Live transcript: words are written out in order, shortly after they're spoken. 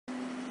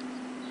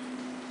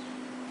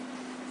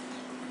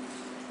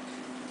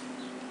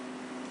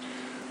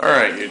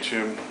Alright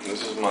YouTube,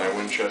 this is my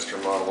Winchester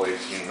Model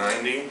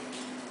 1890.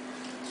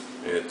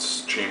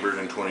 It's chambered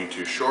in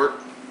 22 short,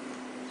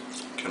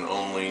 can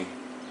only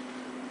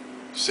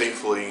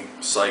safely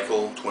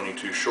cycle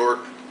 22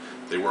 short.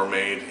 They were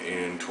made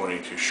in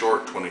 22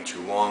 short,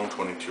 22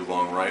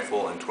 long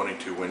rifle, and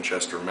 22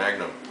 Winchester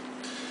Magnum.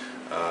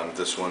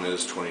 This one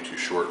is 22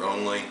 short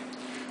only.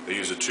 They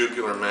use a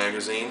tubular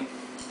magazine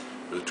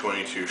for the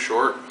 22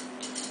 short.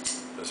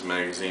 This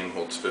magazine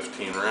holds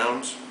 15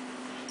 rounds.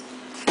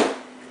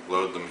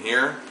 Load them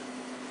here.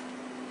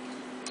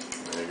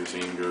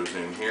 Magazine goes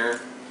in here.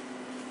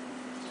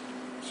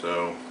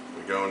 So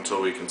we go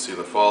until we can see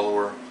the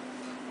follower.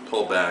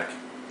 Pull back.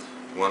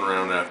 One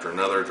round after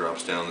another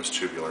drops down this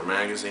tubular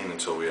magazine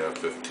until we have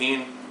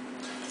 15.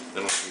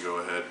 Then we can go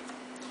ahead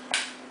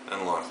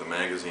and lock the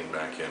magazine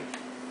back in.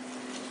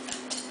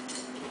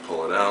 We'll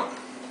pull it out.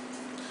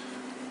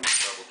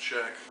 Double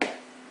check.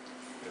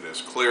 It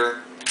is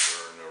clear. There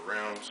are no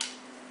rounds.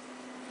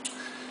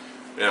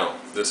 Now,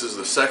 this is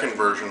the second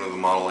version of the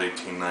Model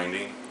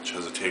 1890, which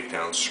has a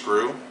takedown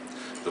screw.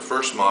 The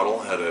first model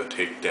had a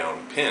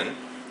takedown pin,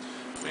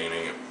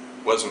 meaning it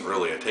wasn't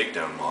really a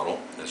takedown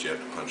model, as you had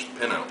to punch the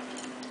pin out.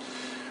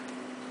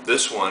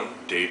 This one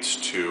dates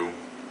to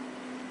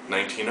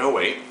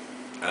 1908,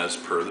 as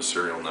per the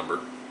serial number,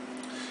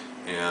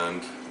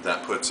 and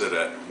that puts it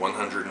at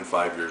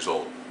 105 years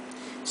old.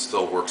 It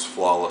still works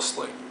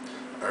flawlessly.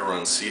 I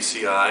run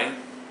CCI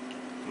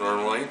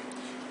normally,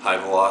 high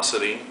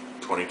velocity,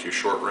 22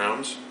 short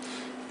rounds.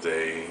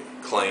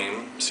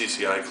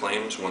 CCI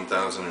claims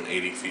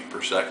 1,080 feet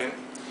per second.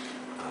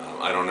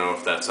 I don't know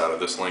if that's out of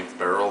this length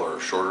barrel or a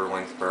shorter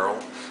length barrel.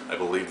 I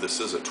believe this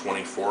is a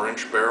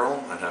 24-inch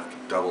barrel. I'd have to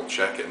double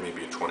check it,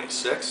 maybe a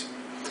 26.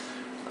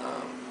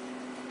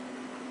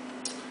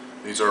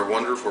 These are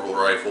wonderful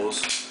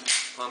rifles,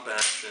 pump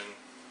action,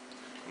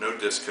 no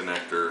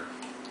disconnector.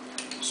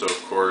 So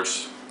of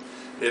course,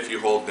 if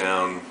you hold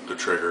down the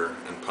trigger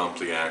and pump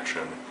the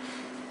action,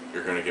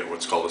 you're going to get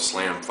what's called a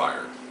slam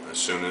fire. As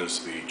soon as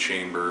the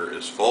chamber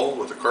is full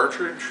with a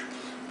cartridge,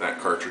 that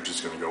cartridge is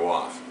going to go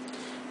off.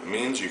 It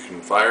means you can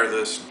fire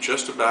this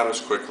just about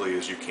as quickly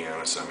as you can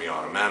a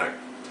semi-automatic.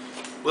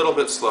 A little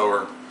bit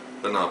slower,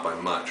 but not by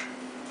much.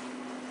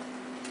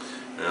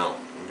 Now,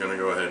 I'm going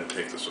to go ahead and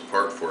take this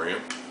apart for you.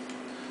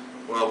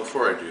 Well,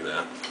 before I do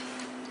that,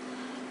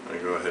 I'm going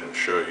to go ahead and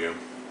show you.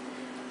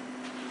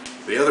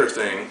 The other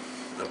thing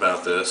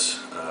about this,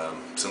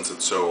 since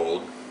it's so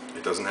old,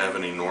 it doesn't have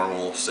any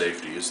normal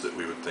safeties that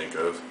we would think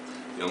of.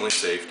 The only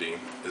safety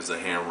is the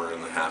hammer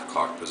in the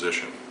half-cock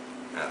position.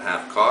 At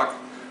half-cock,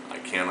 I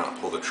cannot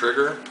pull the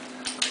trigger,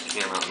 I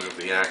cannot move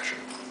the action.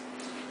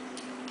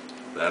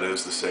 That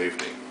is the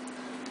safety.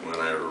 When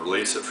I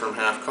release it from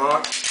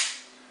half-cock,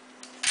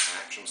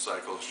 action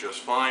cycles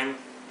just fine,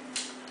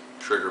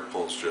 trigger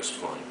pulls just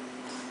fine.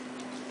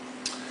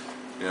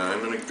 Now I'm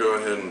going to go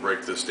ahead and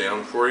break this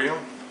down for you.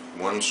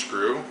 One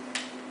screw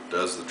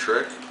does the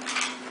trick.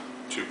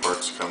 Two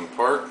parts come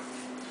apart.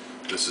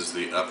 This is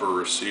the upper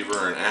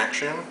receiver in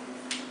action,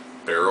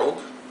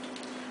 barreled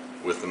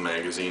with the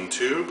magazine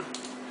tube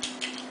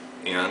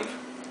and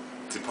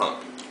the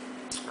pump,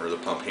 or the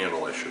pump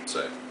handle I should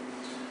say.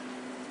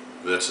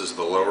 This is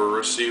the lower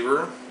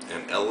receiver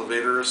and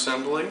elevator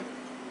assembly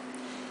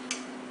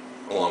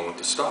along with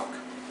the stock.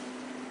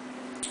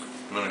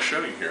 I'm going to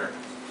show you here.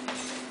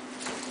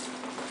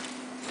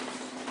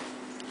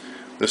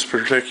 This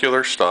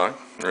particular stock,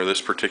 or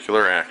this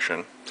particular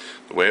action,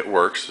 the way it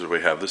works is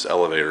we have this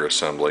elevator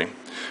assembly.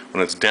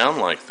 When it's down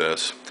like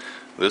this,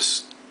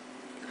 this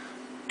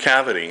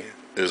cavity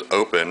is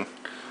open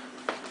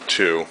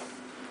to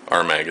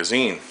our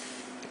magazine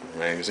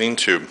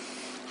tube.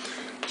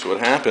 So what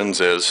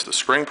happens is the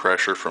spring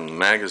pressure from the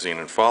magazine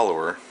and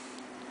follower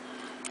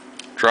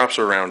drops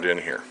around in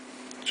here,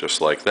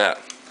 just like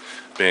that.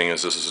 Being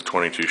as this is a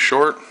 22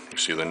 short, you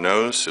see the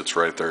nose sits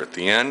right there at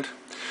the end.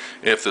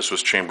 If this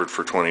was chambered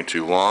for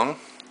 22 long,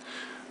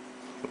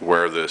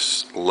 where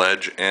this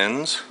ledge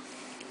ends,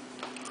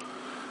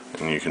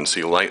 and you can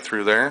see light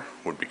through there,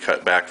 would be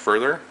cut back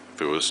further.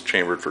 If it was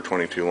chambered for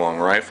 22 long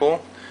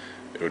rifle,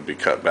 it would be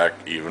cut back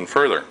even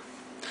further.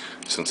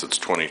 Since it's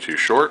 22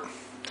 short,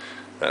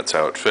 that's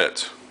how it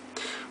fits.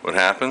 What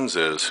happens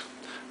is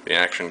the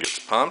action gets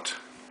pumped,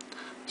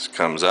 this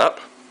comes up,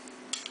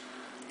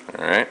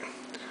 alright,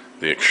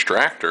 the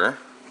extractor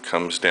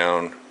comes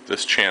down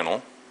this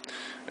channel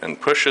and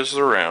pushes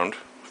the round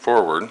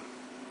forward.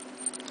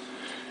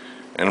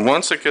 And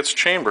once it gets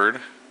chambered,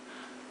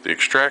 the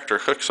extractor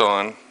hooks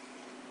on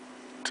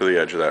to the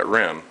edge of that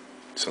rim,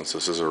 since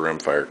this is a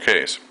rimfire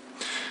case.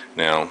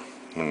 Now,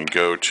 when you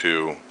go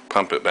to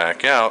pump it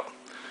back out,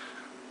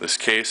 this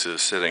case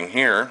is sitting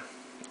here,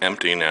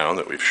 empty now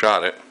that we've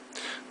shot it.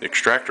 The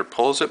extractor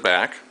pulls it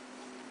back,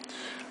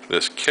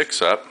 this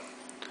kicks up,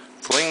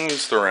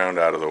 flings the round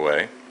out of the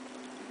way,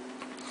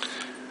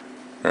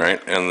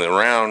 alright, and the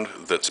round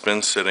that's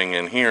been sitting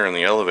in here in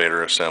the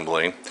elevator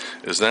assembly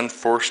is then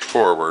forced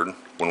forward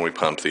when we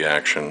pump the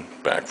action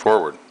back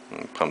forward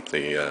and pump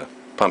the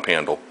pump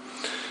handle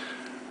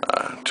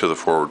to the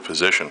forward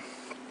position.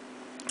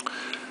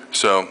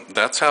 So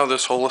that's how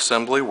this whole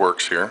assembly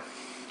works here.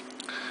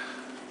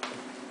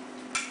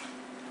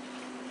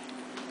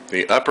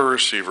 The upper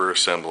receiver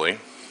assembly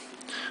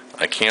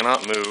I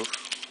cannot move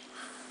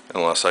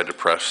unless I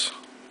depress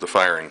the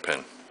firing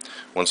pin.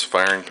 Once the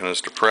firing pin is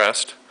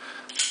depressed,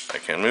 I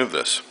can move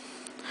this.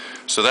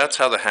 So that's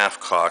how the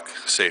half-cock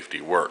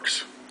safety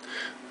works.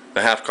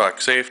 The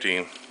half-cock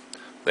safety,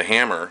 the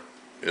hammer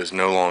is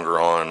no longer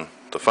on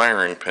the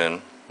firing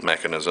pin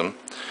mechanism,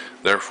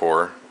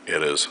 therefore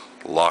it is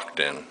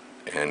locked in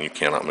and you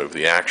cannot move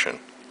the action.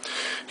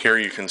 Here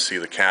you can see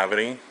the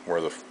cavity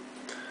where the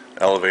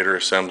elevator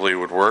assembly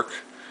would work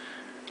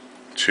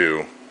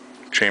to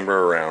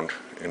chamber around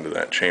into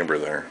that chamber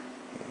there.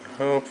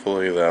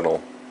 Hopefully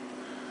that'll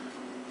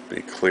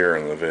be clear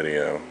in the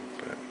video,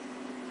 but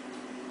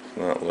it's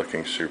not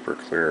looking super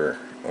clear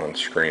on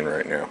screen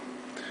right now.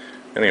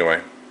 Anyway,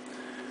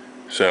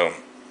 so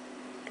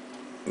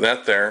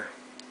that there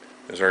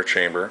is our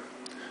chamber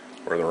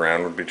where the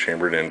round would be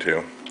chambered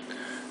into,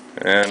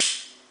 and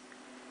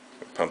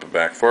pump it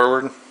back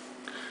forward.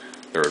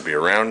 There would be a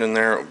round in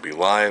there, it would be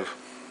live.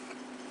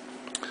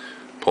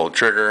 Pull the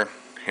trigger,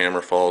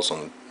 hammer falls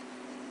on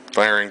the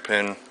firing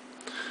pin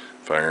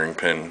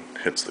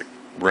hits the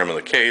rim of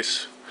the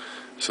case.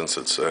 Since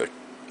it's a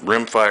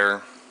rim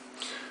fire,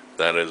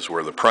 that is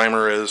where the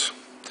primer is.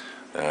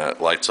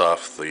 Lights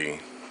off the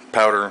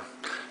powder,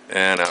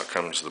 and out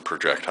comes the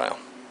projectile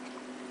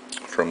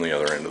from the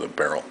other end of the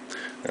barrel.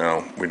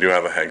 Now, we do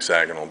have a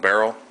hexagonal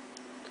barrel.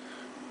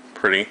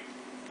 Pretty,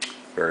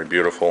 very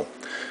beautiful.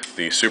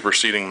 The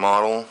superseding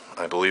model,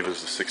 I believe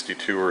is the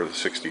 62 or the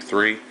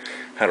 63,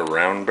 had a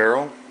round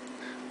barrel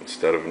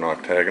instead of an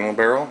octagonal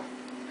barrel.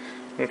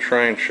 I'm going to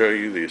try and show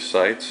you these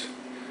sights.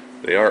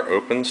 They are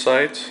open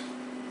sights,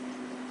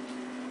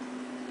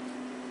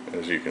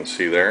 as you can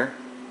see there,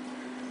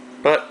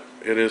 but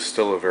it is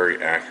still a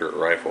very accurate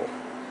rifle.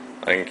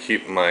 I can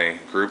keep my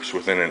groups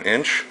within an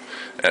inch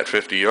at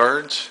 50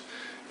 yards,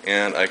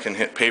 and I can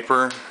hit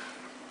paper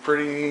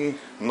pretty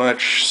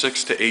much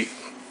 6 to 8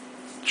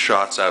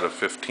 shots out of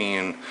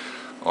 15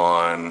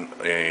 on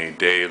a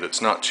day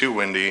that's not too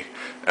windy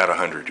at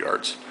 100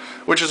 yards,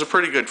 which is a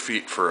pretty good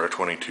feat for a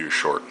 22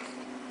 short.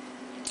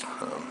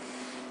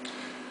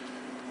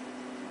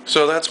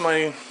 So that's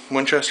my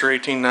Winchester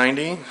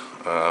 1890.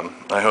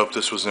 I hope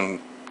this was an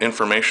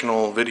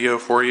informational video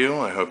for you.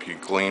 I hope you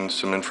gleaned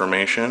some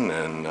information,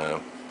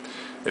 and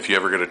if you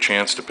ever get a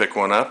chance to pick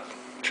one up,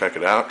 check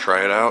it out,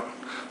 try it out.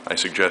 I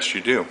suggest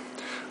you do.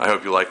 I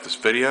hope you liked this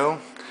video.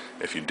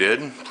 If you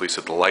did, please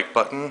hit the like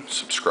button,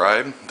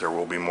 subscribe. There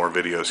will be more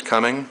videos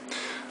coming.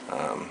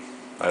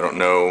 I don't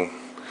know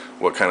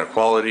what kind of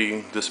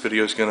quality this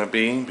video is going to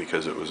be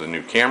because it was a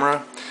new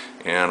camera,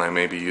 and I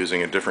may be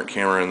using a different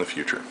camera in the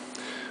future.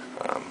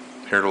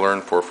 Here to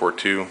Learn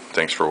 442.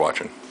 Thanks for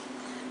watching.